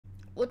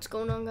What's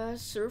going on,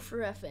 guys?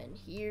 Surfer FN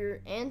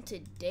here, and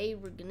today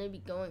we're gonna be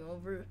going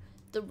over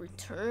the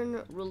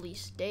return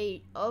release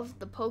date of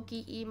the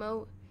Poki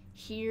emote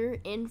here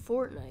in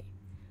Fortnite.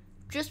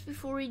 Just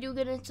before we do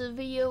get into the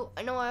video,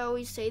 I know I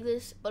always say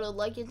this, but a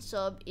like and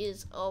sub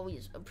is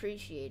always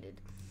appreciated.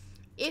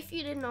 If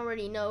you didn't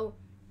already know,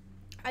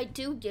 I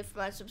do gift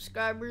my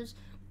subscribers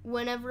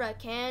whenever I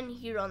can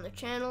here on the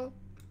channel,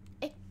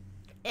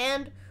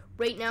 and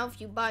right now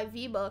if you buy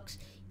V-Bucks,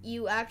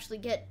 you actually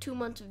get 2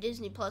 months of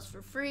Disney Plus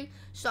for free.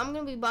 So I'm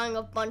going to be buying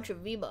a bunch of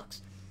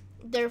V-Bucks,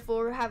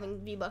 therefore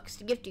having V-Bucks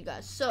to gift you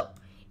guys. So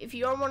if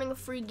you are wanting a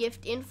free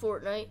gift in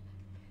Fortnite,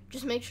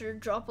 just make sure to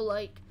drop a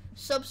like,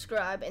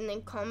 subscribe, and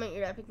then comment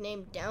your epic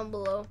name down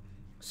below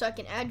so I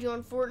can add you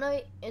on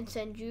Fortnite and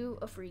send you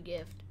a free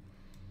gift.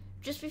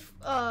 Just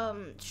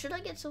should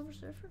I get Silver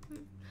Surfer?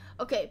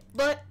 Okay,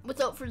 but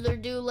without further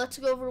ado, let's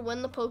go over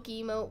when the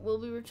Poki emote will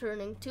be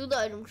returning to the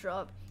item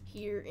shop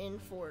here in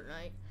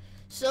Fortnite.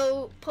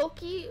 So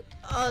Poki,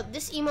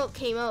 this emote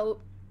came out.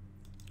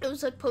 It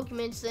was like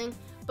Pokemon's thing,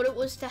 but it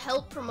was to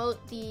help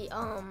promote the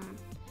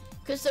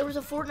because there was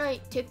a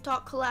Fortnite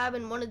TikTok collab,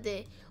 and one of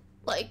the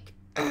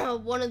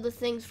one of the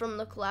things from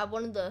the collab,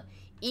 one of the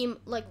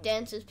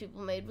dances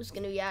people made was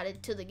going to be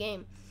added to the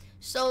game.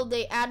 So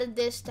they added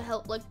this to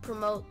help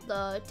promote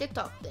the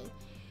TikTok thing.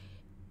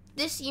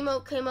 This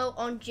emote came out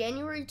on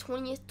January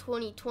 20th,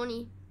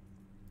 2020,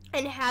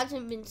 and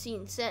hasn't been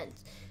seen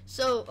since.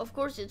 So of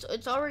course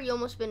it's already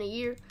almost been a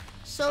year.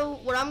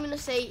 So what I'm gonna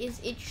say is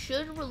it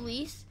should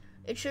re-release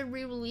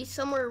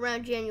somewhere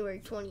around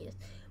January 20th.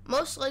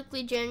 Most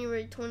likely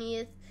January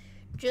 20th,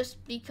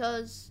 just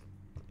because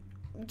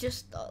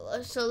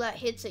so that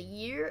hits a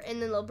year,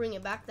 and then they'll bring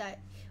it back that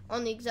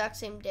on the exact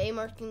same day,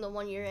 marking the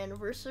 1-year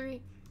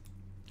anniversary.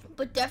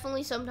 But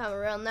definitely sometime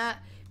around that,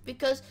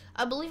 because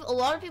I believe a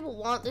lot of people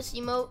want this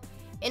emote,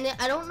 and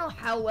I don't know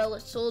how well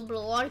it's sold, but a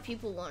lot of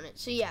people want it.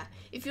 So yeah,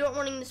 if you're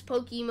wanting this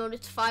Poki emote,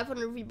 it's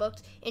 500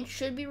 V-Bucks and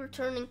should be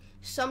returning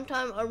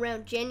sometime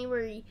around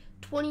January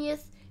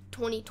 20th,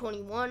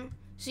 2021.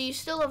 So you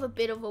still have a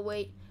bit of a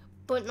wait,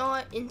 but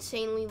not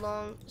insanely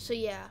long. So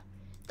yeah,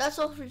 that's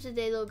all for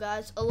today though,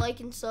 guys. A like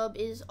and sub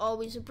is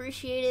always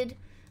appreciated.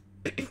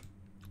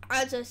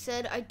 As I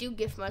said, I do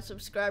gift my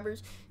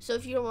subscribers, so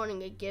if you're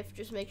wanting a gift,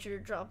 just make sure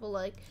to drop a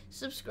like,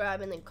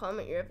 subscribe, and then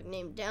comment your epic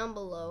name down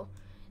below.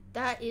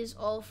 That is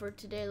all for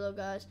today though,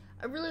 guys.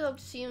 I really hope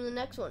to see you in the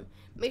next one.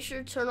 Make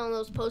sure to turn on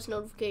those post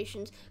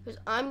notifications, because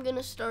I'm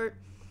gonna start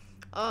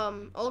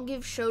I'll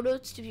give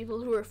shoutouts to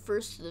people who are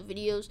first to the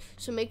videos,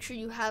 so make sure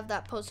you have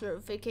that post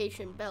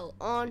notification bell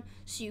on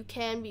so you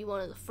can be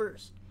one of the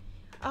first.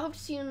 I hope to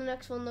see you in the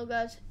next one though,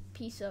 guys.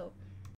 Peace out.